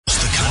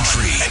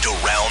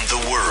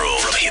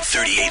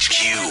30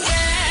 HQ.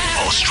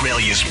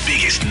 Australia's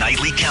biggest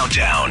nightly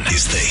countdown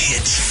is the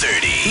Hit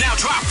 30. Now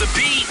drop the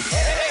beat.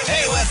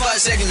 Hey, we're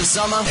 5 seconds of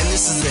summer, and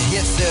this is the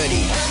Hit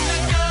 30.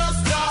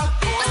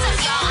 What's up,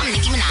 y'all? I'm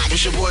Nicki Minaj.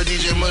 It's your boy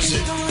DJ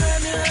Mustard.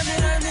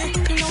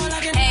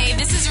 Hey,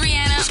 this is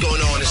Rihanna. What's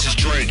going on? This is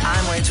Drake.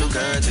 I'm way too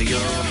good to you.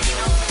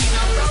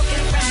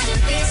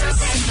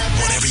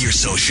 Whatever your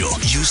social,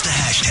 use the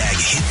hashtag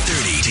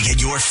Hit30 to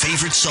get your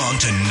favorite song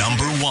to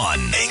number 1.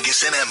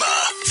 Angus and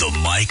Emma, the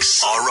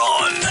mics are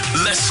on.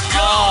 Let's go.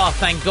 Oh,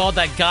 thank God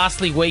that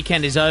ghastly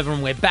weekend is over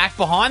and we're back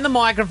behind the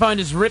microphone,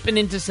 just ripping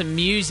into some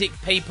music,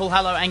 people.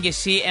 Hello,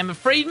 Angus here. Emma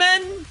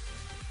Friedman.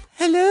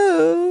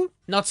 Hello.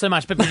 Not so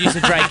much, but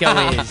producer Draco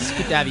is.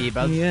 Good to have you,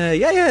 bud.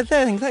 Yeah,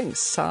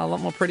 thanks. A lot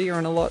more prettier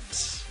and a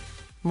lot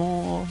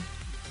more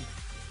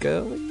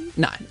girly.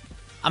 No.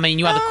 I mean,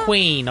 you are the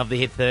queen of the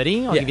Hit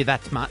 30. I'll Yeah. give you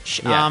that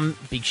much. Yeah.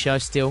 Big show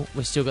still.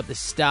 We've still got the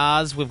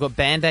stars. We've got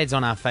Band-Aids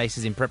on our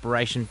faces in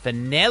preparation for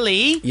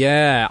Nelly.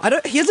 Yeah.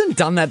 He hasn't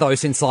done that, though,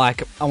 since, I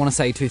want to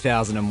say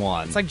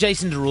 2001. It's like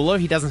Jason Derulo.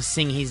 He doesn't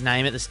sing his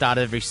name at the start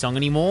of every song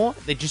anymore.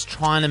 They're just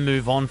trying to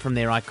move on from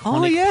their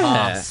iconic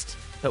past.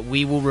 But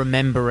we will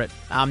remember it.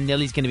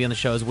 Nelly's going to be on the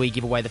show as we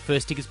give away the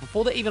first tickets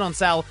before they're even on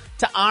sale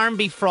to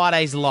R&B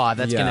Fridays Live.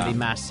 That's going to be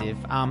massive.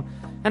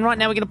 And right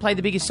now we're going to play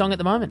the biggest song at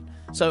the moment.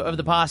 So over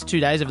the past 2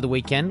 days, over the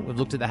weekend, we've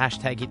looked at the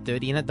hashtag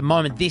Hit30. And at the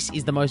moment, this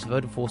is the most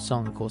voted for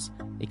song. Of course,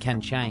 it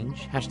can change.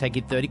 Hashtag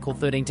Hit30, call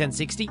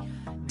 131060.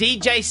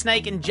 DJ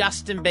Snake and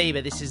Justin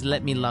Bieber. This is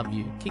Let Me Love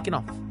You. Kicking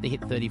off the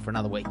Hit30 for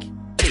another week.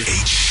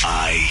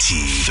 HIT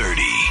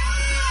 30.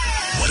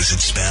 What does it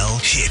spell?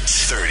 Hit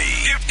 30.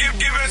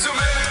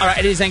 All right,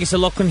 it is Angus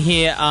O'Loughlin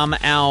here.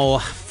 Our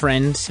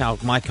friend,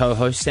 my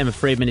co-host, Emma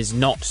Friedman, is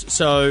not.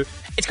 So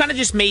it's kind of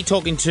just me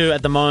talking to,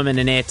 at the moment,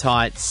 an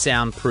airtight,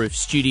 soundproof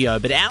studio.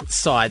 But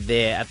outside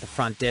there at the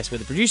front desk where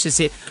the producers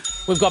sit,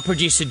 we've got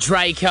producer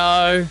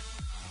Draco.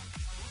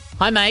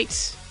 Hi,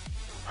 mate.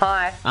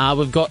 Hi.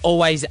 We've got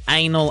always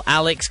anal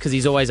Alex because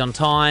he's always on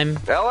time.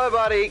 Hello,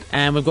 buddy.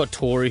 And we've got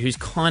Tori, who's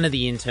kind of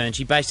the intern.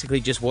 She basically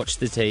just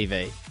watched the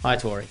TV. Hi,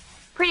 Tori.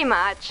 Pretty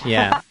much.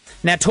 Yeah.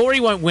 Now, Tori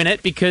won't win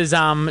it because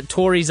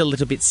Tori's a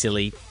little bit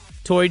silly.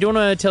 Tori, do you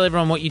want to tell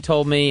everyone what you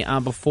told me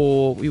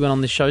before we went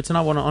on the show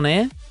tonight, on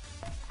air?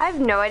 I have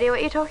no idea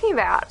what you're talking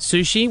about.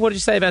 Sushi? What did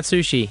you say about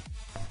sushi?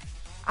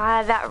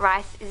 That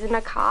rice isn't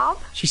a carb.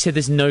 She said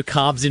there's no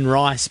carbs in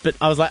rice, but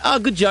I was like, oh,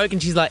 good joke.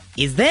 And she's like,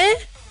 is there?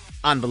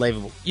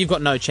 Unbelievable. You've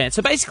got no chance.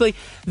 So basically,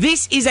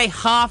 this is a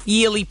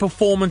half-yearly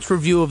performance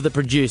review of the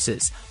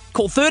producers.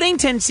 Call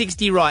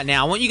 131060 right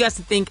now. I want you guys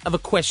to think of a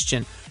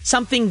question.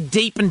 Something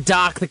deep and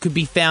dark that could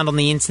be found on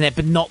the internet,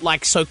 but not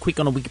like so quick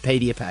on a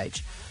Wikipedia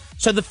page.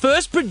 So the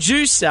first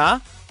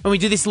producer, when we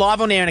do this live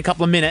on air in a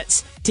couple of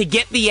minutes, to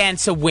get the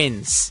answer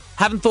wins.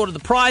 Haven't thought of the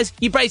prize,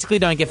 you basically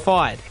don't get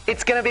fired.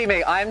 It's going to be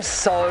me. I'm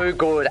so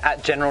good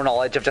at general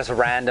knowledge of just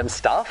random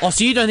stuff. Oh,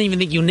 so you don't even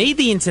think you'll need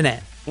the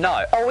internet?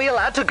 No. Are we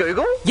allowed to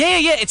Google? Yeah.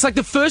 It's like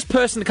the first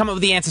person to come up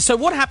with the answer. So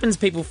what happens,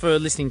 people, for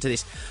listening to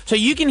this? So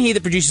you can hear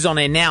the producers on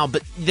air now,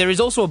 but there is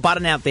also a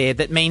button out there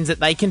that means that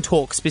they can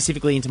talk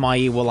specifically into my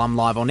ear while I'm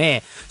live on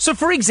air. So,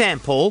 for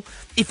example,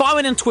 if I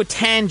went into a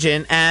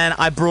tangent and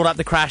I brought up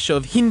the crash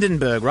of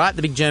Hindenburg, right?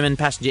 The big German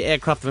passenger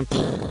aircraft,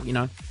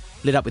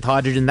 lit up with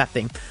hydrogen, that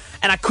thing.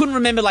 And I couldn't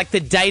remember,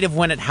 the date of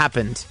when it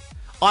happened.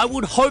 I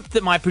would hope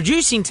that my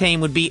producing team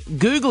would be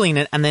Googling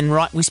it and then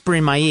whisper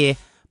in my ear,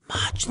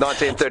 March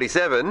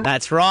 1937.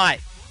 That's right.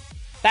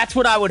 That's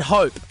what I would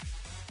hope.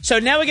 So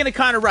now we're going to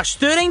kind of rush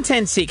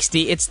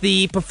 131060. It's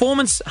the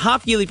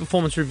half-yearly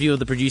performance review of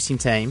the producing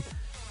team.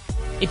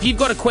 If you've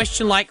got a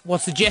question like,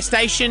 what's the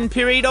gestation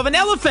period of an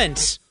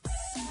elephant?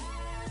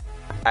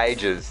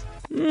 Ages.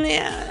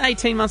 Yeah,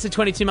 18 months to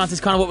 22 months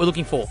is kind of what we're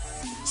looking for.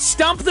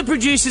 Stump the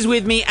producers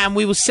with me and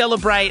we will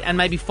celebrate and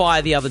maybe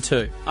fire the other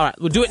two. All right,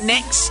 we'll do it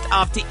next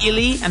after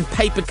Illy and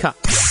Paper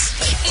Cuts.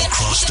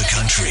 Across the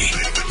country,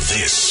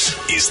 this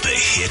is the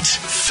Hit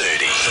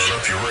 30. Turn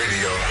up your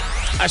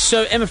radio.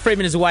 So Emma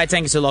Friedman is away. It's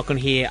Angus O'Loughlin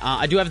here.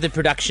 I do have the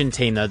production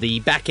team, though, the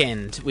back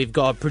end. We've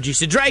got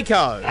producer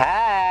Draco.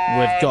 Hey.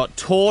 We've got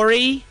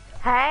Tori.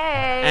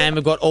 Hey. And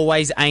we've got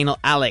always anal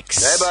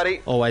Alex. Hey,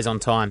 buddy. Always on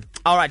time.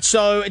 All right,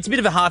 so it's a bit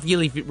of a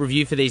half-yearly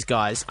review for these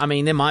guys. I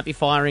mean, there might be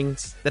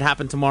firings that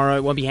happen tomorrow.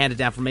 It won't be handed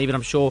down from me, but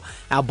I'm sure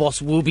our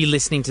boss will be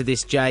listening to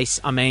this, Jace.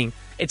 I mean,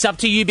 it's up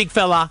to you, big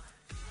fella.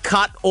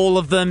 Cut all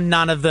of them,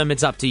 none of them.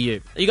 It's up to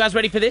you. Are you guys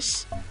ready for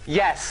this?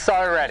 Yes, so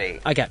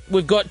ready. Okay,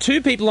 we've got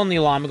two people on the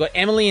line. We've got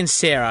Emily and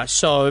Sarah.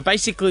 So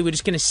basically, we're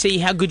just going to see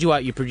how good you are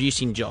at your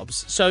producing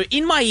jobs. So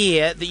in my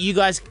ear, that you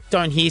guys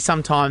don't hear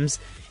sometimes,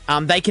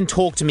 they can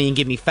talk to me and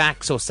give me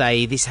facts or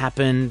say, this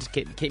happened,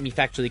 keep me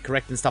factually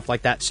correct and stuff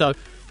like that. So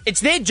it's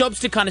their jobs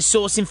to kind of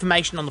source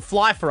information on the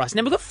fly for us.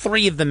 Now, we've got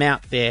three of them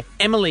out there.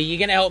 Emily, you're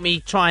going to help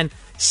me try and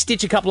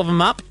stitch a couple of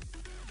them up?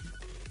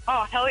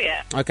 Oh, hell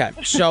yeah. Okay,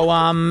 so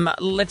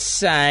let's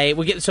say,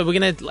 we're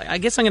going to, I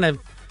guess I'm going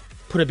to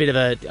put a bit of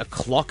a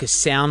clock, a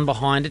sound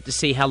behind it to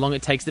see how long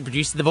it takes the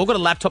producer. They've all got a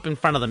laptop in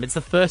front of them. It's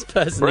the first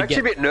person We're to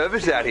actually get... a bit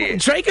nervous out here.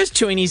 Draco's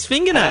chewing his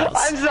fingernails.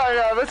 I'm so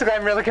nervous because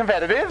I'm really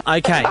competitive.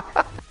 Okay.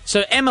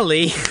 So,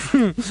 Emily,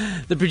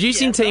 the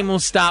producing team will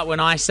start when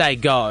I say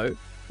go.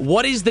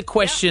 What is the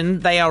question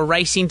they are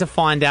racing to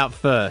find out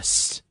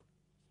first?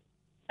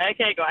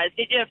 Okay, guys,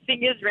 get your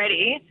fingers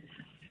ready.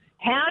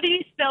 How do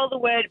you spell the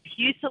word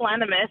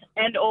pusillanimous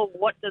and or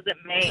what does it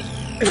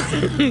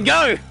mean?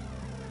 Go!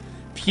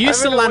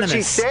 Pusillanimous. What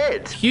she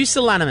said.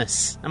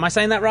 Pusillanimous. Am I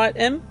saying that right,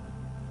 Em?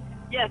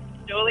 Yes,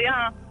 surely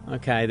are.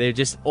 Okay, they're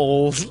just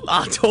all...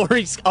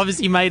 Tori's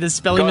obviously made a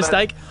spelling Got it.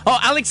 mistake. Oh,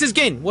 Alex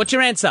again. What's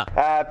your answer?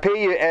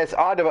 Pusillanimous,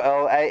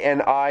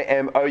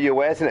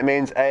 and it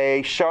means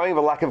a showing of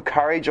a lack of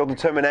courage or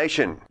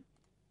determination.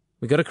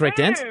 We got a correct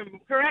answer? Boom.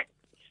 Correct.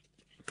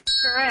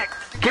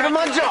 Give him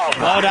my job.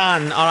 Well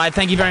done. All right,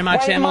 thank you very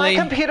much, Wait, Emily.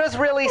 my computer's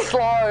really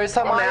slow,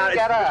 so I'm mine out. will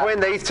get It's it.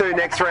 between these two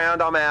next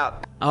round. I'm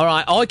out. All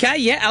right, okay,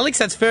 yeah, Alex,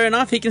 that's fair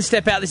enough. He can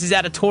step out. This is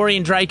out of Tori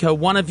and Draco.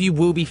 One of you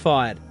will be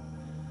fired.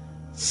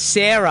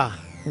 Sarah,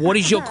 what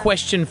is your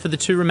question for the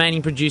two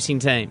remaining producing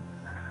team?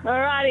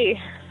 Alrighty.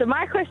 So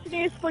my question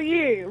is for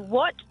you.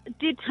 What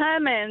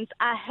determines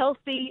a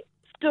healthy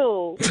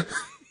stool?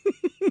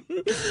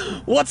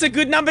 What's a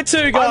good number two,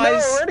 I know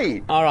guys?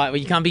 already. All right, well,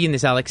 you can't begin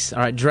this, Alex. All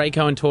right,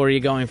 Draco and Tori are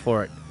going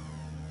for it.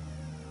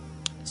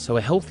 So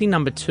a healthy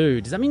number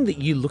two. Does that mean that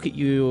you look at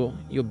your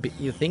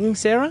thing,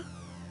 Sarah?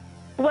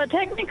 Well,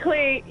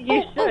 technically,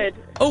 you should.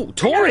 Oh,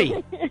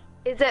 Tori!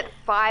 Is it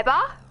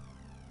fibre?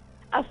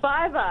 A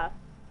fiver.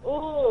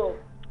 Ooh.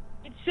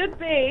 It should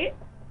be,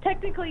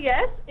 technically,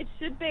 yes, it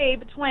should be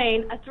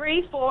between a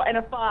 3, 4, and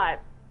a 5.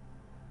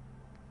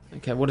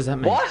 Okay, what does that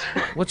mean? What?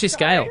 What's your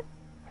scale?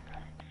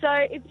 So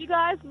if you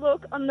guys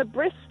look on the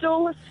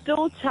Bristol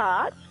stool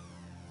chart,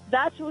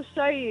 that will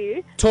show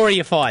you. Tori,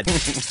 you're fired.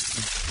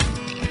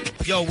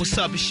 Yo, what's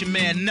up? It's your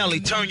man Nelly.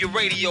 Turn your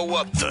radio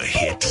up. The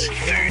Hits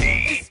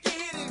 30.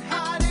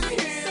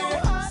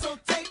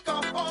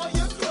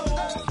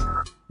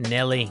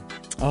 Nelly.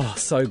 Oh,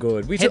 so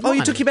good. You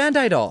Headline. took your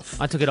Band-Aid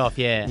off. I took it off,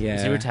 yeah. It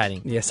was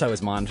irritating. Yeah, so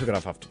was mine. I took it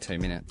off after 2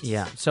 minutes.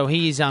 Yeah, so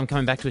he's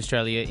coming back to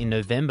Australia in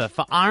November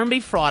for R&B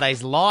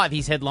Fridays Live.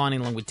 He's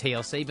headlining along with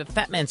TLC, but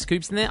Fat Man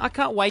Scoop's in there. I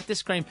can't wait to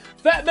scream,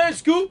 Fat Man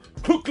Scoop,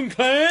 Crooklyn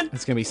Clan!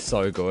 It's going to be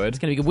so good. It's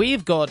going to be good.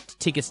 We've got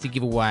tickets to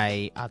give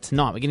away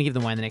tonight. We're going to give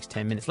them away in the next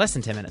 10 minutes, less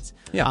than 10 minutes.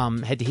 Yeah.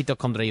 Head to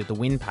hit.com.au with the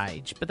win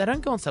page, but they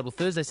don't go on sale till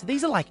Thursday, so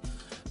these are like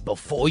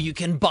before you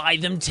can buy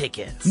them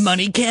tickets.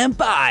 Money can't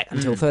buy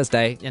until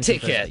Thursday. Until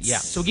Tickets. Thursday, yeah.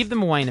 So we'll give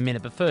them away in a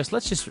minute, but first,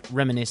 let's just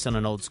reminisce on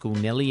an old school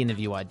Nelly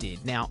interview I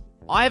did. Now,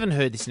 I haven't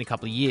heard this in a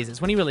couple of years.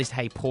 It's when he released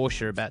Hey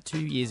Portia about 2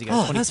 years ago.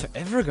 Oh, that's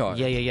forever ago.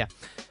 Yeah.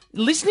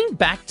 Listening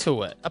back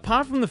to it,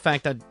 apart from the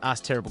fact I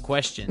asked terrible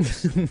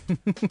questions,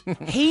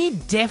 he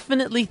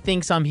definitely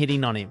thinks I'm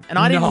hitting on him. And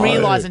I didn't No.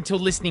 realise until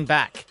listening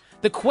back.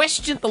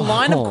 The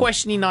line of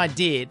questioning I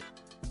did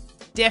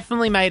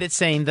definitely made it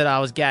seem that I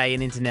was gay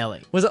and into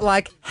Nelly. Was it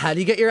like, how do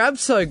you get your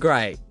abs so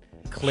great?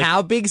 Click.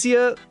 How big's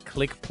your...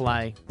 Click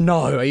play.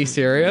 No, are you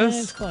serious?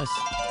 Yeah, it's close.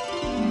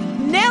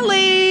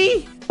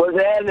 Nelly! What's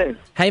happening?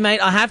 Hey, mate,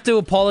 I have to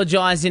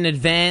apologise in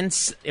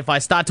advance if I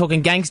start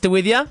talking gangster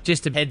with you.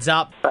 Just a heads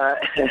up.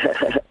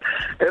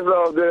 It's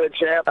all good,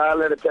 champ. I'll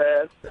let it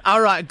pass.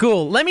 All right,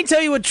 cool. Let me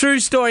tell you a true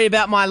story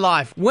about my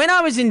life. When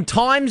I was in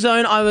Time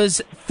Zone, I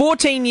was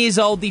 14 years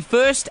old. The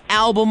first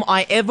album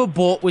I ever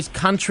bought was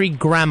Country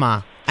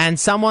Grammar, and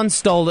someone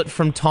stole it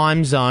from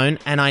Time Zone,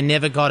 and I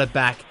never got it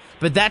back.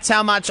 But that's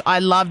how much I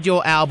loved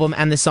your album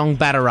and the song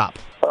Batter Up.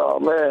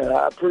 Oh, man,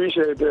 I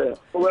appreciate that.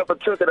 Whoever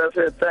took it, I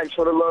said thanks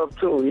for the love,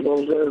 too. You know what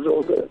I'm saying? It's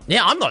all good.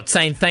 Yeah, I'm not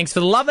saying thanks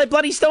for the love. They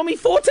bloody stole me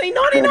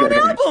 $14.99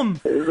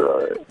 album. It's all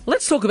right.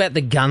 Let's talk about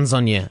the guns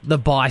on you, the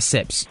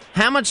biceps.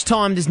 How much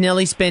time does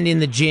Nelly spend in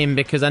the gym?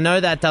 Because I know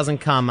that doesn't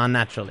come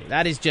unnaturally.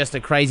 That is just a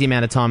crazy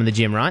amount of time in the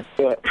gym, right?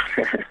 Yeah.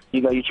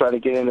 You try to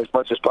get in as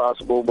much as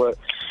possible, but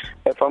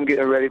if I'm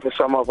getting ready for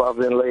some of, I've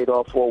been laid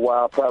off for a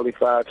while, probably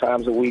 5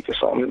 times a week or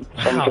something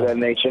to that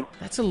nature.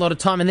 That's a lot of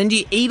time. And then do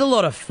you eat a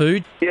lot of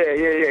food?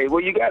 Yeah.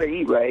 Well, you got to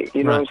eat right.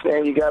 You know what I'm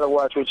saying? You got to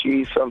watch what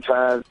you eat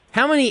sometimes.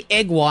 How many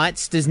egg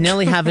whites does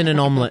Nelly have in an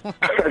omelette?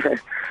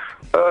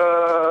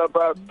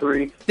 About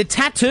 3. The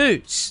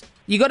tattoos.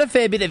 You got a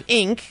fair bit of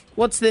ink.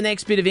 What's the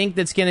next bit of ink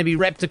that's going to be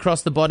wrapped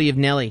across the body of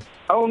Nelly?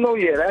 I don't know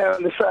yet. I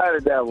haven't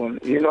decided that one.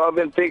 I've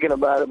been thinking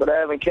about it, but I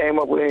haven't came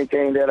up with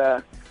anything that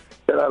I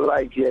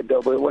like yet,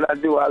 though. But when I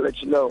do, I'll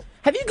let you know.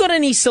 Have you got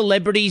any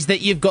celebrities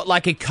that you've got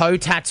like a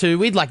co-tattoo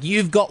with? Like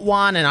you've got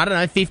one and I don't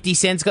know, 50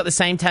 Cent's got the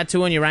same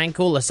tattoo on your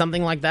ankle or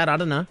something like that? I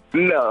don't know.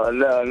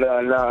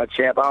 No,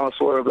 champ. I don't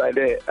swerve like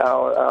that.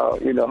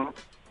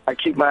 I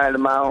keep mine to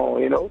my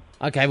own,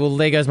 Okay, well,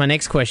 there goes my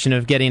next question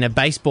of getting a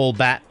baseball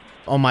bat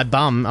on my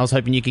bum. I was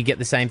hoping you could get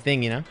the same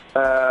thing, you know?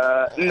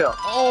 No.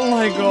 Oh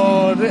my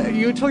god!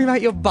 You were talking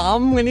about your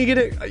bum when you get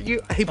it.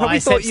 He probably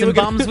thought you were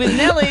bums with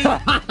Nelly. He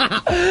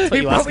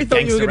probably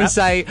thought you were going to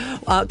say,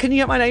 "Can you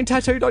get my name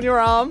tattooed on your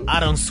arm?" I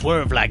don't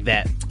swerve like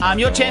that.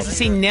 Your chance to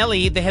see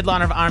Nelly, the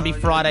headliner of R&B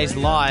Fridays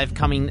Live,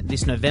 coming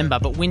this November.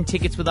 But win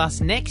tickets with us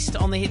next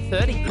on the Hit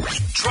 30.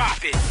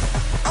 Drop it.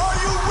 Are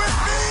you with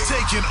me?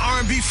 Taking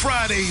R&B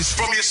Fridays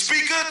from your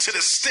speaker to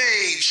the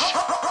stage.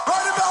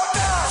 Right about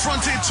now.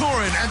 Frontier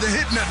Touring and the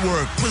Hit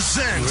Network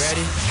presents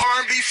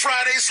R&B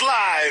Fridays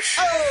Live.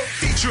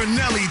 Featuring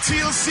Nelly,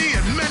 TLC,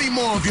 and many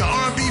more of your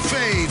R&B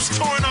faves.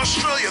 Touring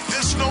Australia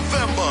this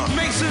November.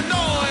 Make some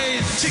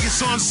noise.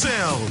 Tickets on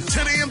sale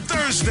 10 a.m.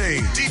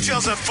 Thursday.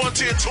 Details at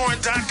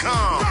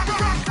frontiertouring.com.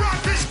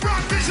 Rock this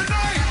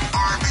tonight.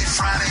 R&B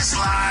Fridays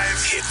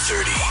Live. Hit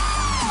 30.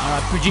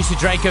 Producer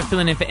Draco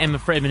filling in for Emma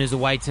Fredman, who's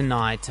away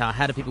tonight.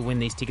 How do people win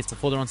these tickets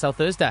before they're on sale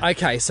Thursday?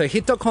 Okay, so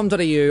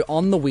hit.com.au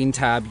on the win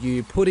tab,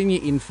 you put in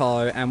your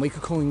info, and we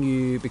could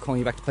be calling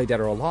you back to play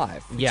Dead or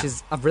Alive, which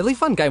is a really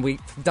fun game.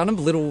 We've done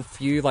a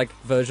few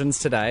versions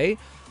today.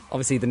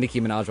 Obviously, the Nicki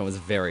Minaj one was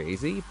very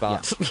easy,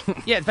 but...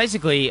 Yeah,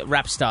 basically,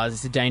 rap stars,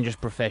 it's a dangerous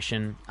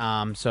profession.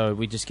 So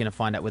we're just going to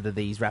find out whether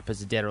these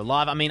rappers are dead or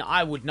alive. I mean,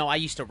 I would know. I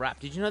used to rap.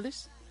 Did you know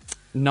this?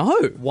 No.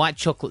 White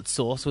Chocolate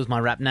Sauce was my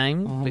rap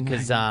name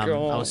because I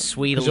was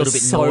sweet, a little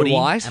bit so naughty,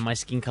 white. and my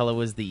skin colour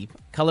was the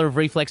colour of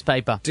reflex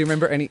paper. Do you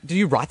remember any... Did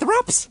you write the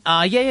raps?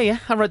 Yeah.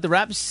 I wrote the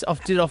raps.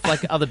 Did off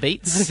other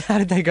beats. How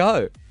did they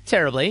go?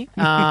 Terribly.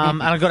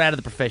 And I got out of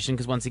the profession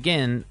because, once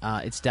again,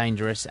 it's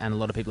dangerous, and a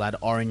lot of people had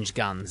orange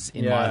guns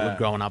in my hood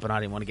growing up, and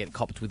I didn't want to get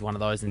copped with one of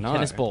those in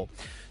tennis ball.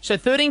 So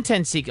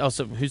 131060... Oh,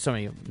 so who's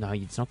sorry? No,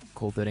 it's not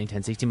called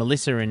 131060.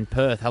 Melissa in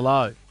Perth.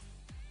 Hello.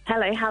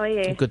 Hello, how are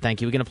you? Good,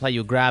 thank you. We're going to play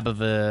you a grab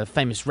of a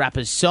famous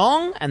rapper's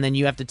song, and then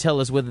you have to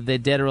tell us whether they're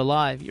dead or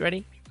alive. You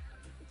ready?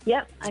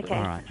 Yep, okay.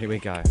 All right, here we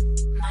go.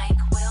 Mike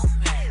Wilmer.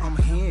 I'm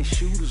hand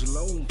shooters,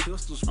 loading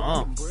pistols,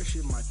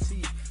 brushing my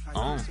teeth.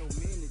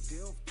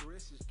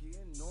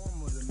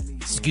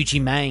 This is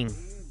Gucci Mane,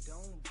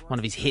 one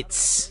of his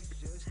hits.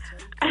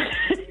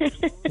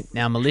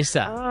 Now,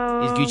 Melissa,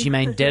 is Gucci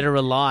Mane dead or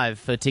alive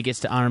for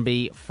tickets to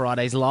R&B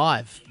Fridays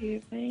Live?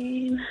 Gucci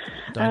Mane.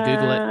 Don't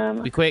Google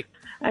it. Be quick.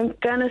 I'm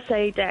gonna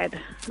say dead.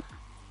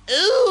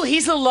 Ooh,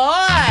 he's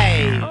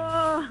alive!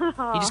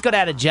 He just got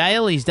out of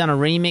jail. He's done a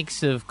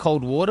remix of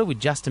Cold Water with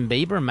Justin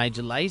Bieber and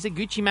Major Lazer.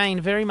 Gucci Mane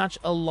very much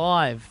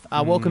alive.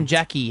 Welcome,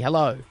 Jackie.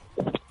 Hello.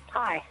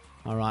 Hi.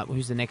 All right,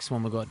 who's the next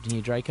one we got?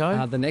 Near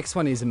Draco? The next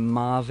one is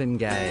Marvin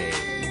Gaye.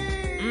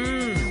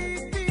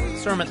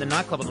 Saw him at the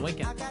nightclub on the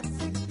weekend.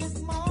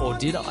 Or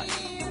did I?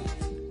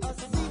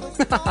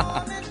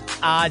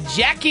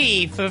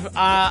 Jackie, for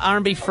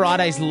R&B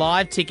Fridays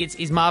Live tickets,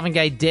 is Marvin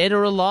Gaye dead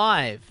or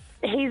alive?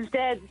 He's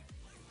dead.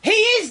 He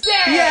is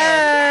dead! Yay! Not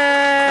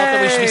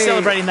that we should be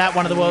celebrating that,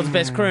 one of the world's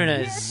best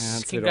crooners.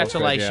 That's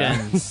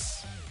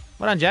Congratulations.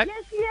 Well done, Jack.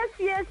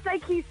 Yes,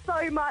 thank you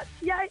so much.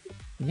 Yay.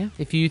 Yeah,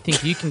 if you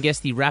think you can guess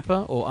the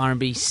rapper or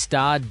R&B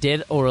star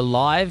dead or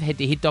alive, head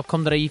to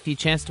hit.com.au for your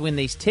chance to win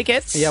these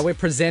tickets. Yeah, we're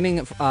presenting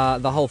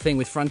the whole thing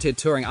with Frontier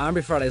Touring. R&B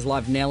Fridays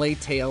Live, Nelly,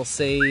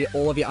 TLC,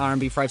 all of your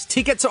R&B faves.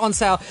 Tickets are on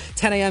sale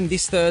 10 a.m.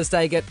 this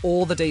Thursday. Get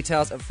all the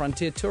details at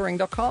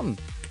frontiertouring.com.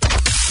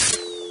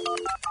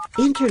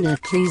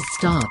 Internet, please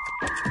stop.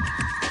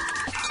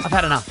 I've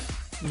had enough.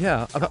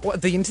 Yeah, about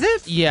what, the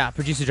internet? Yeah,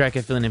 producer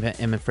Draco filling in for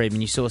Emma Friedman.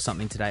 You saw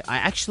something today. I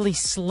actually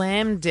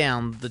slammed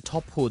down the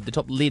top hood, the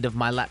top lid of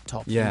my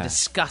laptop in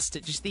disgust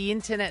at just the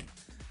internet.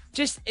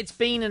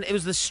 It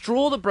was the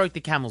straw that broke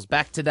the camel's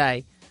back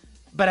today.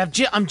 But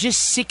I'm just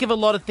sick of a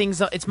lot of things.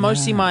 It's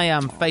mostly my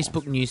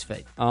Facebook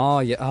newsfeed. Oh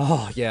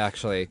yeah,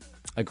 actually,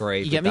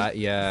 agree. You get me? That,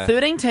 yeah.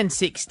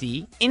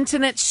 131060.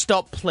 Internet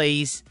stop,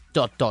 please. ...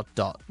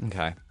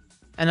 Okay.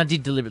 And I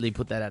did deliberately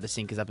put that out of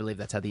sync because I believe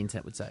that's how the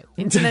internet would say it.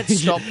 Internet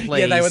stop,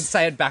 please. Yeah, they would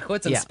say it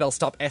backwards and spell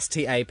stop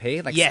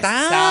S-T-A-P. Like, yes,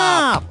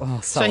 stop!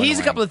 Oh, so here's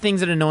annoying. a couple of things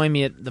that annoy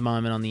me at the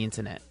moment on the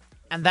internet.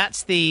 And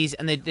that's these,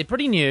 and they're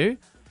pretty new.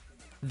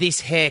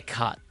 This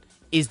haircut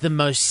is the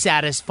most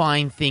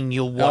satisfying thing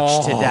you'll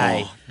watch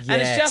today. Yes.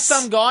 And it's just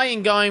some guy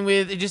going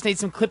with, it just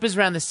needs some clippers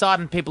around the side,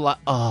 and people are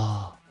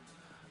like,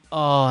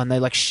 and they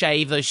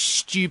shave those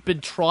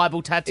stupid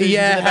tribal tattoos into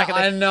the back of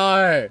their... I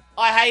know.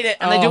 I hate it.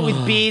 And they do it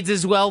with beards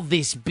as well.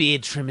 This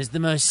beard trim is the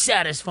most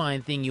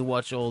satisfying thing you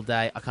watch all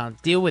day. I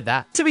can't deal with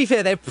that. To be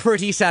fair, they're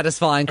pretty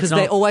satisfying because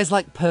they're always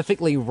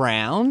perfectly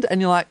round, and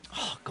you're like,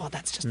 oh god,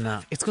 that's just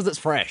perfect. It's because it's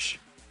fresh.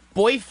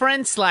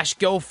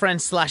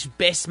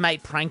 Boyfriend/girlfriend/best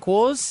mate prank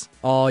wars.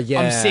 Oh, yeah.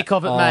 I'm sick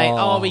of it, mate.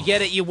 Oh, we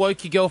get it. You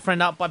woke your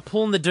girlfriend up by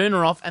pulling the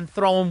doona off and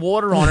throwing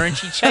water on her, and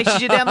she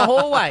chases you down the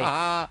hallway.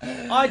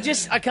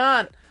 I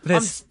can't.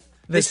 There's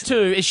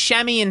two. Is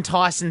Shammy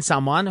enticing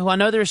someone who I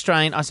know they're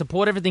Australian. I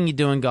support everything you're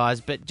doing,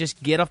 guys, but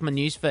just get off my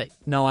newsfeed.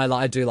 No,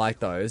 I do like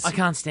those. I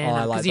can't stand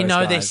them because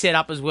they're set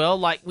up as well.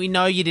 We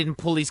know you didn't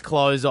pull his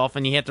clothes off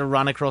and you had to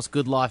run across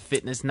Good Life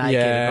Fitness naked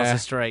across the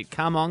street.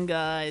 Come on,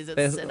 guys.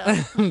 It's set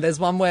up. There's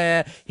one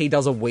where he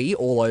does a wee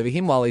all over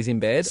him while he's in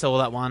bed. Saw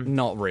that one.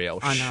 Not real,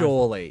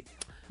 surely.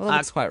 Well,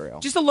 that's quite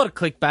real. Just a lot of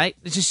clickbait.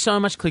 There's just so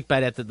much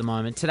clickbait out there at the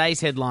moment. Today's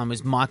headline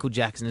was Michael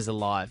Jackson is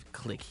alive.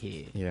 Click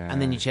here. Yeah.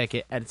 And then you check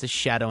it, and it's a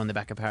shadow on the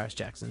back of Paris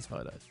Jackson's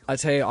photos. I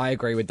tell you, I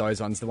agree with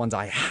those ones. The ones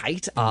I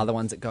hate are the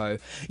ones that go,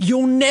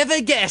 you'll never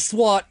guess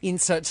what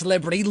insert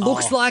celebrity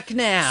looks like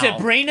now.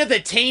 Sabrina the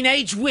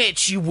Teenage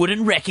Witch, you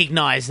wouldn't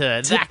recognise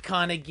her. That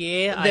kind of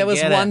gear. There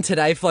was one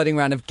today floating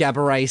around of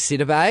Gabourey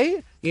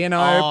Sidibe. You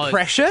know,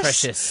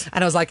 Precious.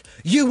 And I was like,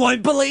 you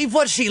won't believe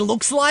what she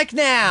looks like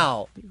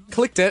now.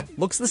 Clicked it.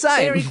 Looks the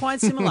same. Very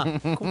quite similar.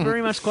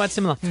 Very much quite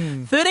similar.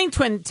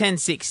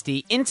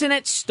 131060,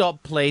 internet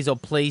stop please or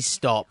please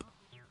stop.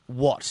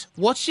 What?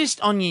 What's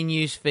just on your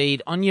news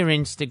feed, on your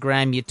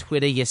Instagram, your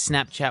Twitter, your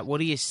Snapchat? What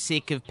are you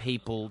sick of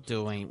people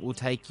doing? We'll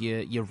take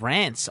your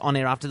rants on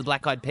air after the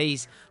Black Eyed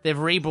Peas. They've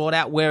re-brought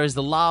out Where Is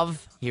the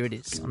Love? Here it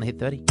is on the Hit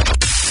 30.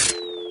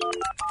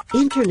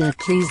 Internet,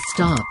 please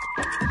stop.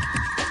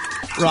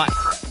 Right.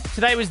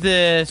 Today was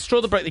the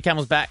straw that broke the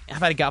camel's back. I've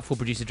had a gutful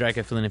producer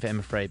Draco filling in for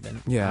Emma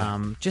Friedman. Yeah.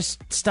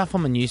 Just stuff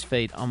on my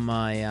newsfeed on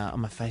my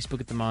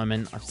Facebook at the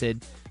moment. I've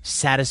said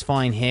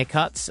satisfying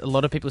haircuts. A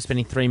lot of people are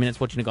spending 3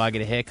 minutes watching a guy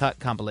get a haircut.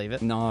 Can't believe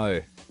it.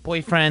 No.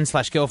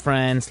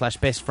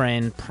 Boyfriend/girlfriend/best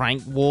friend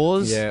prank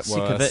wars. Yeah,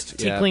 Sick of it.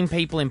 Tickling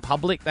people in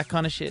public, that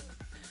kind of shit.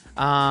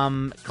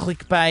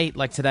 Clickbait,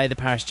 like today the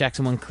Paris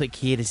Jackson one. Click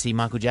here to see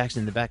Michael Jackson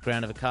in the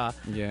background of a car.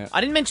 Yeah.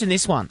 I didn't mention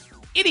this one.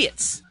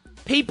 Idiots.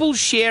 People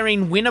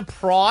win a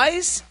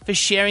prize for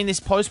sharing this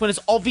post when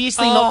it's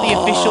obviously not the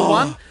official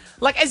one.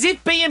 Like, as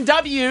if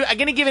BMW are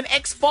going to give an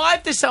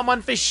X5 to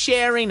someone for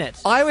sharing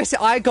it.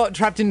 I got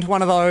trapped into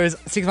one of those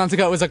 6 months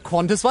ago. It was a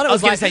Qantas one. It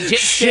was going to like, say,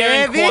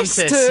 share this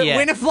Qantas, to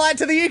win a flight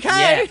to the UK.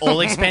 Yeah,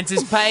 all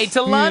expenses paid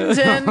to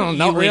London.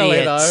 Not really,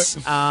 idiots.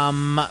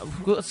 though.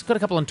 It's got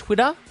a couple on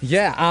Twitter.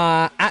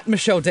 Yeah, at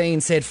Michelle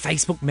Dean said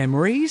Facebook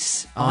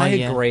memories. I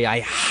agree. I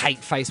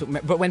hate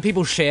Facebook, but when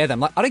people share them,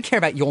 like, I don't care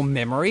about your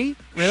memory.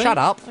 Really? Shut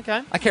up.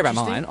 Okay. I care about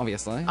mine,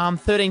 obviously.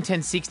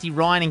 131060,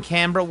 Ryan in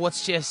Canberra.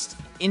 What's just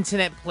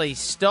internet, please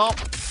stop.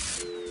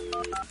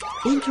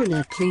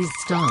 Internet, please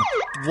stop.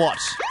 What?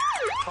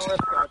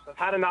 Horoscopes. I've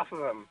had enough of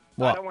them.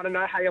 What? I don't want to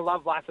know how your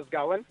love life is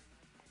going.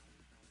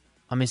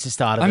 I missed the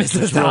start of it.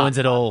 It ruins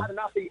it all. I've had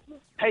enough of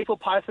people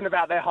posting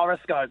about their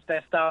horoscopes,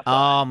 their stuff. Oh,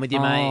 I'm with you,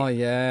 mate. Oh,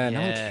 yeah.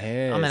 No one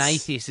cares. I'm an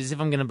atheist, as if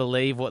I'm going to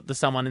believe what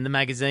someone in the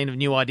magazine of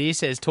New Idea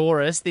says.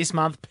 Taurus, this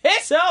month,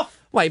 piss off!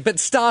 Wait, but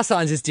star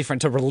signs is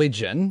different to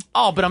religion.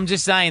 Oh, but I'm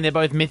just saying they're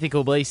both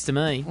mythical beasts to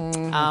me.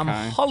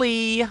 Okay.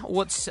 Holly,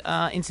 what's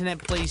internet,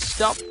 please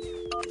stop?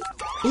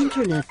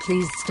 Internet,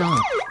 please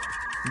stop.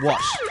 What?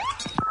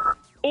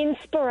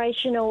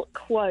 Inspirational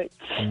quotes.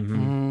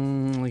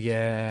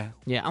 Yeah.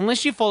 Yeah,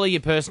 unless you follow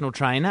your personal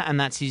trainer and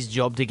that's his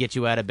job to get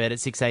you out of bed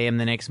at 6 a.m.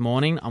 the next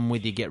morning, I'm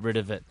with you, get rid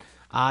of it.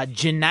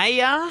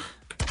 Janaea?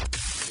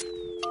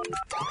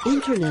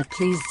 Internet,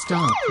 please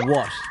stop.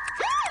 What?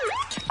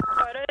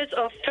 Photos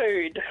of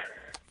food.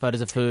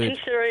 Photos of food.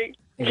 Considering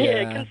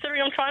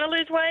I'm trying to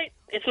lose weight,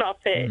 it's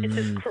not fair. It's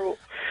just cruel.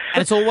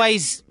 And it's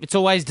always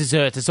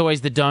desserts. It's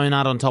always the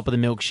donut on top of the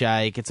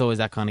milkshake. It's always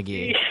that kind of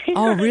gear.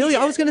 Oh, really?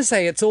 I was going to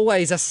say it's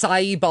always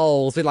acai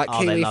bowls with like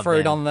kiwi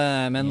fruit on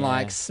them and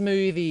like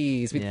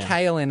smoothies with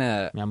kale in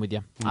it. I'm with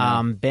you.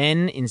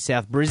 Ben in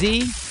South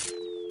Brizzy.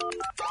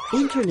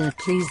 Internet,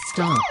 please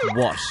stop.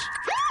 What?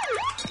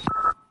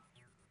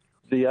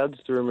 The ads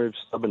to remove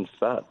stubborn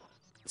fat.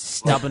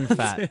 Stubborn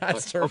fat.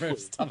 That's to remove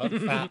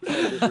stubborn fat.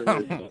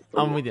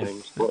 I'm with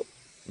you.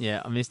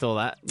 Yeah, I missed all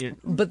that.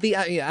 But but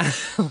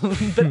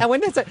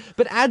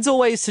ads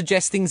always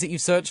suggest things that you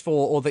search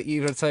for or that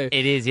you so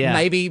it is, yeah.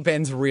 Maybe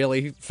Ben's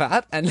really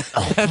fat and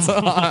that's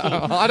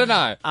I don't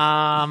know.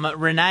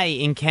 Renee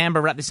in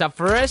Canberra, wrap this up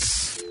for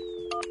us.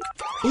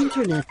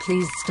 Internet,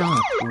 please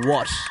stop.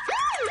 What?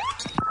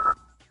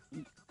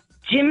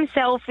 Gym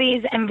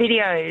selfies and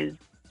videos.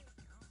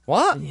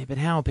 What? Yeah, but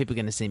how are people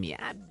going to see me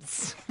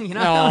abs? You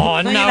know?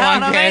 Oh, no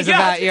one cares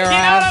about your abs.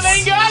 You know what I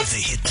mean, guys? The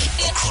hit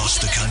across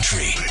the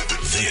country.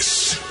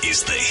 This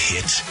is the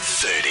Hit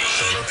 30.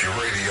 Turn up your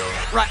radio.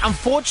 Right,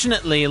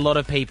 unfortunately, a lot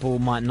of people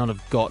might not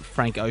have got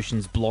Frank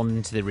Ocean's Blonde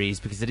into their ears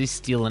because it is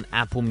still an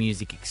Apple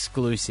Music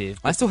exclusive.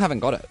 I still haven't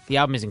got it. The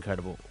album is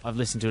incredible. I've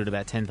listened to it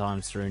about 10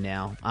 times through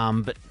now.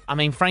 But, I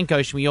mean, Frank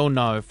Ocean, we all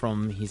know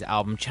from his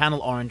album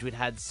Channel Orange, it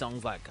had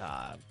songs like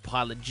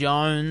Pilot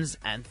Jones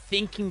and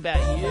Thinking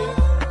About You.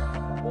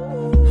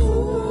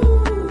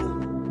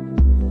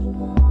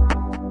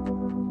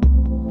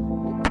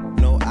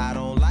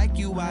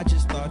 I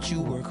just thought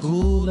you were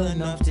cool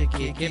enough to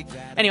kick it.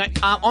 Anyway,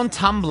 on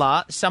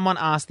Tumblr, someone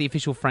asked the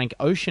official Frank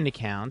Ocean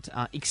account,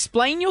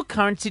 explain your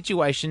current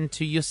situation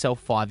to yourself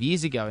 5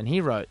 years ago. And he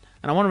wrote,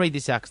 and I want to read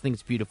this out because I think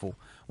it's beautiful.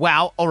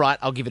 Wow, all right,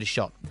 I'll give it a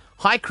shot.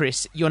 Hi,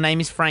 Chris. Your name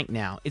is Frank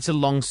now. It's a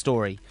long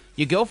story.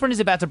 Your girlfriend is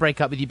about to break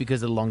up with you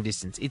because of the long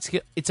distance.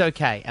 It's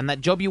okay. And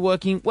that job you're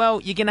working, well,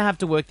 you're going to have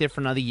to work there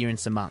for another year and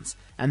some months.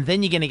 And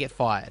then you're going to get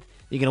fired.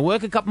 You're going to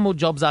work a couple more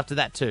jobs after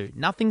that too.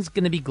 Nothing's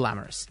going to be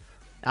glamorous.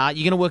 You're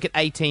going to work at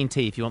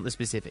AT&T if you want the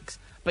specifics.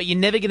 But you're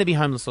never going to be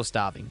homeless or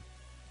starving.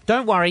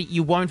 Don't worry,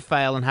 you won't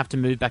fail and have to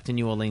move back to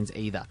New Orleans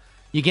either.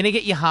 You're going to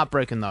get your heart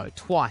broken, though,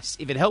 twice.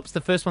 If it helps,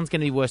 the first one's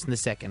going to be worse than the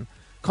second.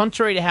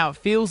 Contrary to how it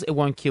feels, it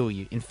won't kill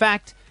you. In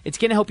fact, it's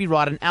going to help you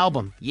write an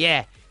album.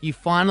 Yeah, you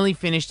finally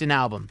finished an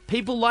album.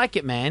 People like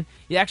it, man.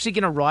 You're actually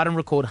going to write and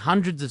record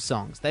hundreds of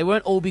songs. They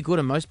won't all be good,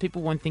 and most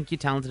people won't think you're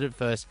talented at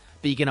first,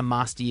 but you're going to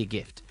master your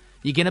gift.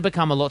 You're going to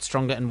become a lot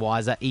stronger and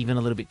wiser, even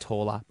a little bit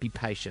taller. Be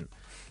patient.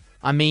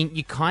 I mean,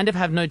 you kind of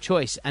have no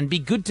choice, and be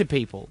good to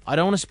people. I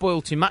don't want to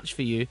spoil too much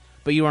for you,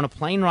 but you're on a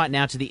plane right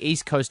now to the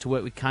East Coast to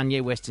work with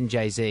Kanye West and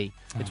Jay-Z.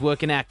 It's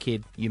working out,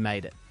 kid. You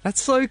made it.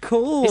 That's so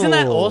cool. Isn't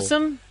that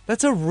awesome?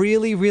 That's a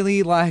really, really,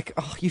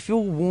 you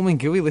feel warm and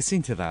gooey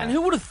listening to that. And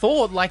who would have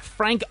thought,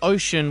 Frank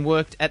Ocean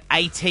worked at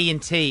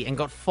AT&T and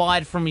got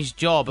fired from his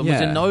job and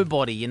was a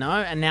nobody,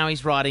 And now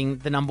he's writing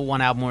the #1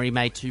 album where he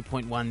made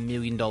 $2.1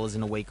 million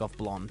in a week off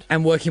Blonde.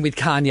 And working with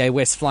Kanye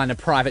West flying a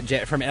private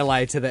jet from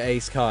LA to the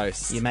East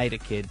Coast. You made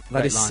it, kid.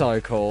 That is so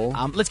cool.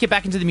 Let's get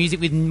back into the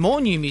music with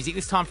more new music,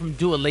 this time from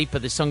Dua Lipa.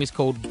 The song is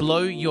called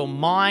Blow Your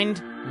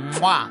Mind.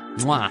 Mwah.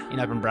 Mwah. In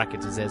open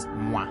brackets, it says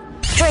mwah.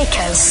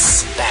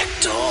 Draco's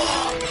Backdoor.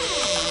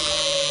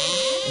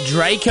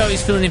 Draco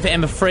is filling in for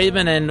Emma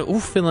Friedman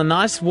and feeling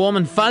nice, warm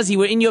and fuzzy.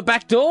 We're in your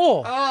back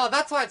door. Oh,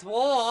 that's why it's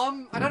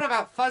warm. I don't know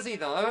about fuzzy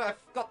though.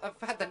 I've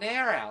had the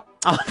nair out.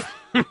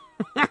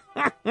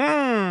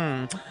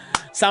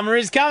 Summer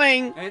is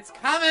coming. It's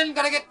coming.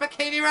 Gotta get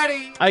bikini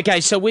ready.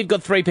 Okay, so we've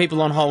got 3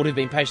 people on hold who've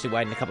been patiently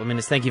waiting a couple of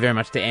minutes. Thank you very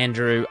much to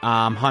Andrew.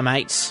 Hi,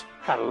 mates.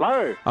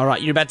 Hello. All right,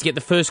 you're about to get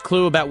the first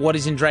clue about what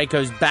is in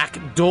Draco's back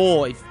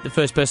door. If the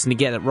first person to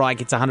get it right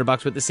gets $100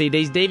 worth of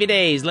CDs,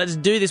 DVDs. Let's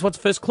do this. What's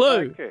the first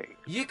clue? Okay.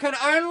 You can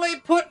only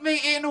put me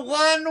in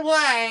one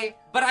way,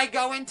 but I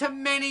go into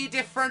many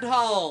different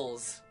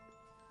holes.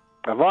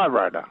 A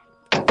vibrator.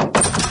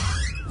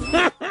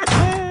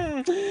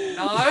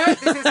 No,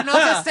 this is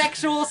not a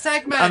sexual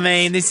segment. I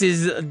mean, this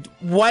is a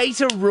way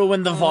to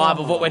ruin the vibe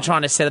of what we're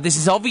trying to set up. This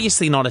is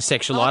obviously not a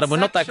sexual item. We're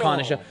not that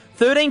kind of show.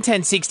 13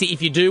 10 60.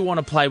 If you do want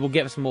to play, we'll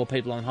get some more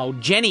people on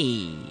hold.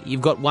 Jenny,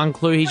 you've got one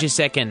clue. Here's your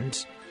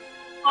second.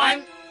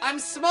 I'm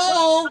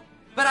small,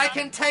 but I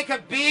can take a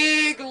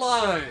big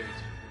load.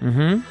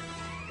 Mm-hmm.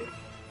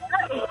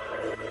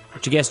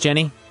 What'd you guess,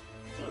 Jenny?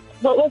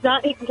 What was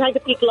that? You can take a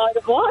big load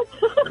of what?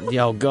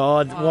 Oh,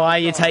 God. Why are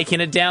you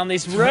taking it down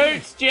this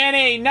route,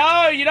 Jenny?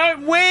 No, you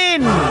don't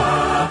win.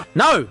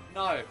 No.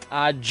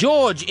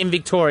 George in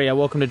Victoria,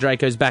 welcome to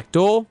Draco's Back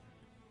Door.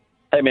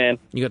 Hey, man.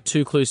 You got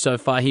 2 clues so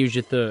far. Here's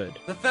your third.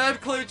 The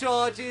third clue,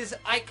 George, is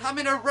I come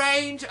in a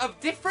range of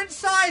different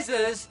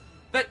sizes,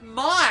 but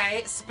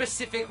my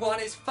specific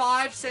one is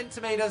 5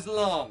 centimetres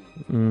long.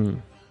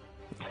 Don't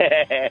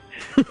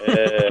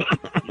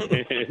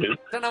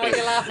know what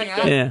you're laughing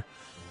at. Yeah.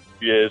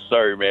 Yeah,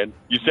 sorry, man.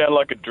 You sound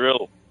like a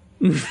drill.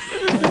 Not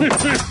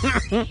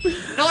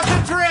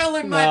a drill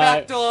in my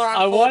back door,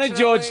 I wanted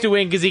George to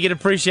win because he can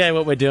appreciate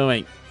what we're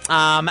doing.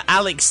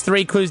 Alex,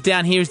 3 clues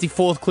down. Here's the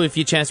 4th clue for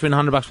your chance to win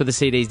 $100 worth of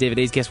CDs,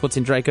 DVDs. Guess what's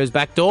in Draco's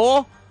back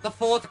door? The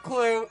 4th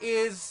clue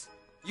is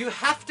you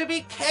have to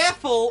be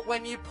careful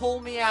when you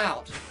pull me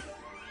out.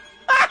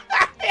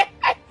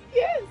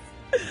 Yes.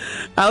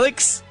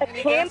 Alex? A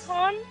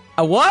tampon?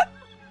 A what?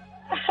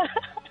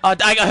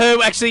 I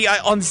heard actually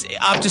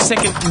after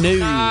second.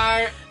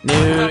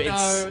 No,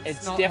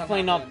 it's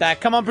definitely not that.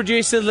 Come on,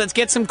 producers, let's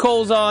get some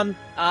calls on.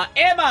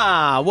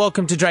 Emma,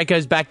 welcome to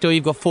Draco's Back Door.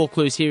 You've got 4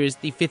 clues. Here is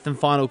the 5th and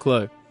final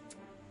clue.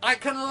 I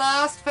can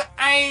last for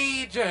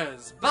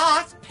ages,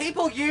 but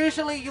people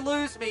usually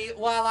lose me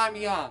while I'm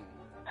young.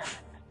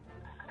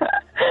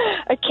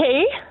 A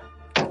key?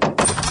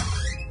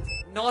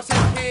 Not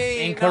a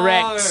key.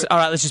 Incorrect. No. All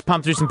right, let's just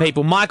pump through some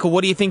people. Michael,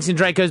 what do you think's in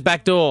Draco's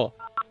back door?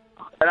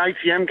 An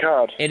ATM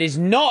card. It is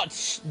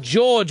not.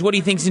 George, what do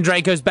you think's in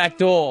Draco's back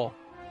door?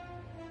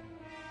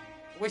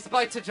 We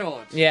spoke to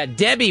George. Yeah,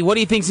 Debbie, what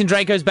do you think's in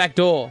Draco's back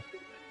door?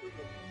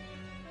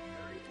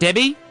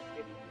 Debbie?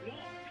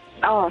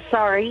 Oh,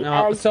 sorry.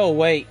 So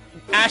wait.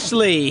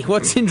 Ashley,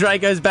 what's in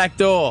Draco's back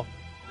door?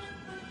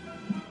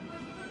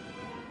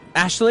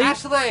 Ashley?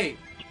 Ashley!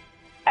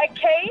 A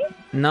key?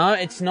 No,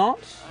 it's not.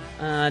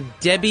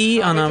 Debbie?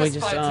 We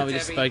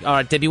just spoke. All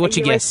right, Debbie, what's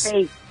your guess?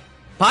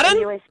 Pardon?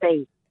 A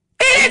USB.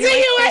 It's a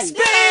USB!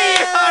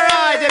 All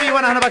right, Debbie, you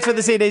won $100 for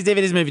the CDs,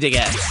 DVDs, movie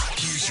tickets.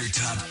 Here's your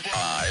top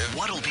 5.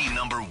 What'll be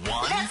number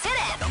 1? That's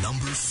it.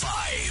 Number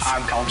 5.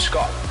 I'm Callum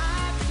Scott.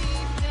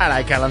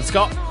 Hello, Callum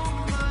Scott.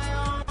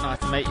 Nice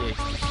to meet you.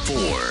 4.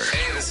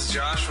 Hey, this is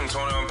Josh from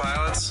 21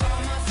 Pilots.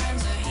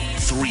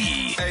 3.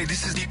 Hey,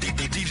 this is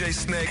DJ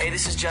Snake. Hey,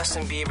 this is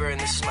Justin Bieber, and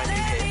this is my new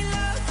hit.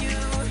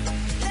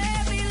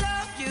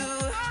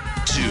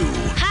 2.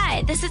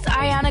 Hi, this is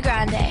Ariana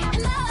Grande.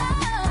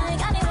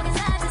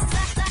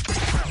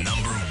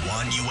 Number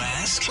 1, you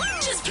ask?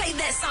 Just play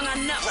that song I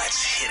know.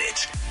 Let's hit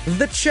it.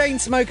 The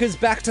Chainsmokers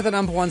back to the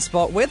number 1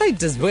 spot, where they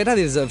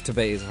deserve to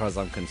be, as far as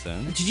I'm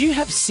concerned. Did you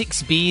have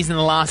 6 beers in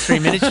the last 3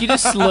 minutes? You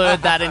just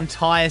slurred that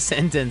entire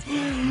sentence.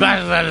 Back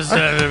to that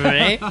deserve to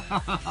be.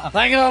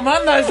 Thank you,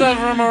 Monday, so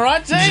from a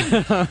right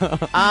team.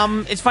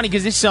 It's funny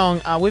because this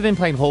song, we've been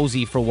playing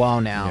Halsey for a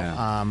while now.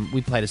 Yeah.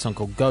 We played a song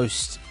called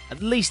Ghost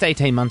at least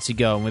 18 months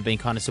ago, and we've been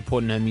kind of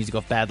supporting her music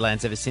off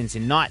Badlands ever since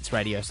in Nights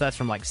Radio, so that's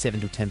from like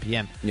 7 till 10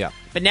 p.m. Yeah.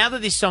 But now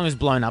that this song has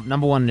blown up,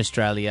 number one in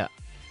Australia,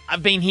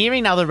 I've been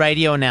hearing other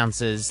radio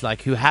announcers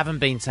like who haven't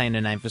been saying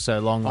her name for so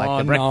long, like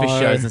the breakfast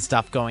shows and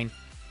stuff, going,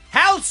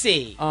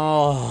 Halsey!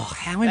 Oh,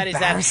 how embarrassing.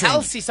 That is that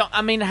Halsey song.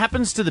 I mean, it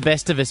happens to the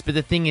best of us, but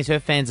the thing is, her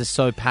fans are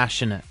so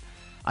passionate.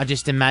 I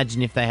just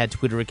imagine if they had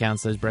Twitter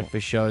accounts, those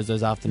breakfast shows,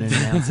 those afternoon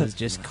announcers,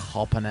 just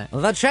copping it. The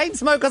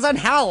Chainsmokers and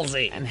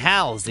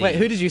Halsey. Wait,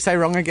 who did you say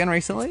wrong again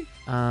recently?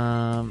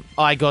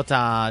 I got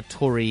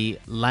Tory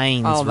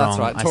Lanez wrong. Oh, that's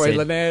right. Tory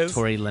Lanez.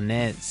 Tory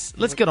Lanez.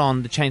 Let's get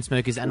on the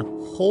Chainsmokers and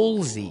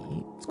Halsey.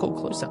 It's called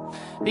Closer.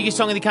 Biggest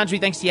song in the country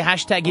thanks to your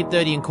hashtag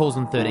Hit30 and calls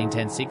on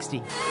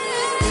 131060.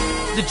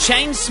 The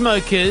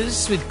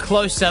Chainsmokers with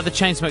Closer. The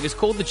Chainsmokers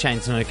called the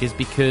Chainsmokers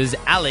because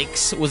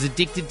Alex was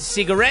addicted to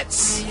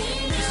cigarettes.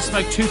 He used to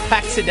smoke 2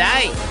 packs a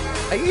day.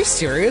 Are you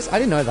serious? I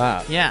didn't know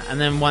that. Yeah, and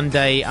then one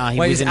day he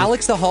Wait, was is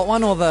Alex the hot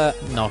one or the...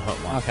 Not hot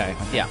one. Okay.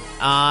 Yeah.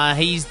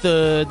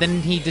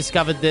 Then he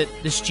discovered that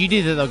the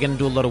studio that they were going to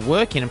do a lot of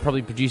work in and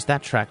probably produce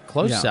that track,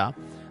 Closer,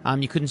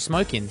 you couldn't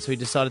smoke in, so he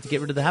decided to get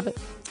rid of the habit.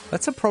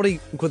 That's a probably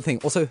good thing.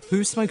 Also,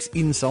 who smokes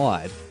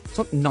inside? It's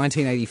not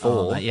 1984.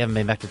 Oh, mate, you haven't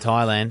been back to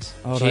Thailand.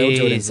 Oh, they all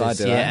do it inside,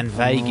 do they? Yeah, and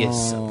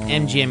Vegas.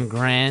 MGM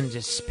Grand,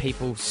 just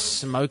people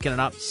smoking it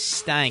up,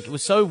 stank. It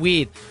was so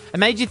weird. It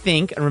made you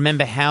think and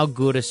remember how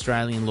good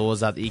Australian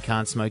laws are that you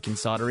can't smoke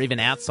inside or even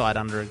outside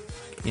under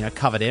a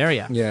covered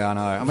area. Yeah, I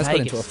know. I almost got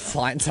into a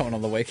fight with someone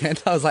on the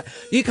weekend. I was like,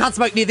 you can't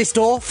smoke near this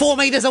door, 4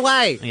 meters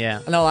away.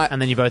 Yeah. And they're like...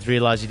 And then you both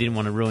realised you didn't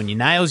want to ruin your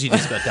nails. You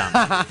just got done.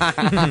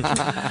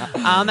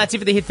 That's it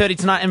for the Hit 30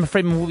 tonight. Emma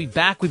Friedman will be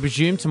back, we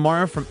presume,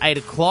 tomorrow from 8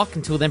 o'clock.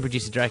 Until then,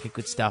 producer Drake,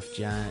 good stuff,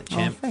 Champ.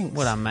 Oh, thanks.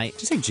 What up, mate?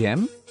 Did you say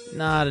Gem?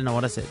 No, I don't know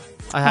what I said.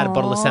 I had a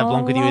bottle of Sauv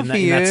Blanc with you in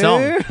that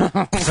song.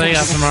 See you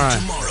guys tomorrow.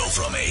 Tomorrow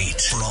from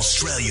 8 for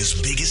Australia's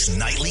biggest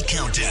nightly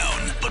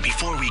countdown. But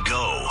before we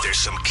go, there's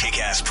some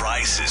kick-ass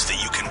prizes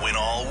that you can win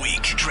all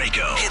week.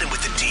 Draco, hit him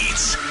with the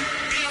deeds.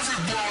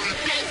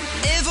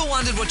 Ever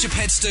wondered what your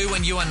pets do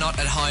when you are not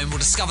at home? We'll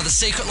discover the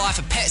secret life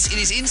of pets. It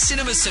is in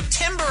cinemas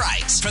September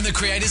 8th. From the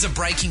creators of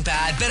Breaking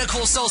Bad, Better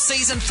Call Saul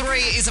Season 3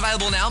 is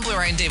available now on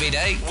Blu-ray and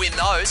DVD. Win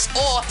those.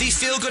 Or the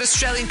feel-good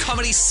Australian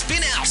comedy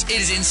Spin Out.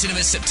 It is in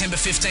cinemas September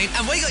 15th,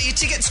 and we got your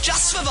tickets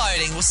just for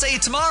voting. We'll see you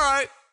tomorrow.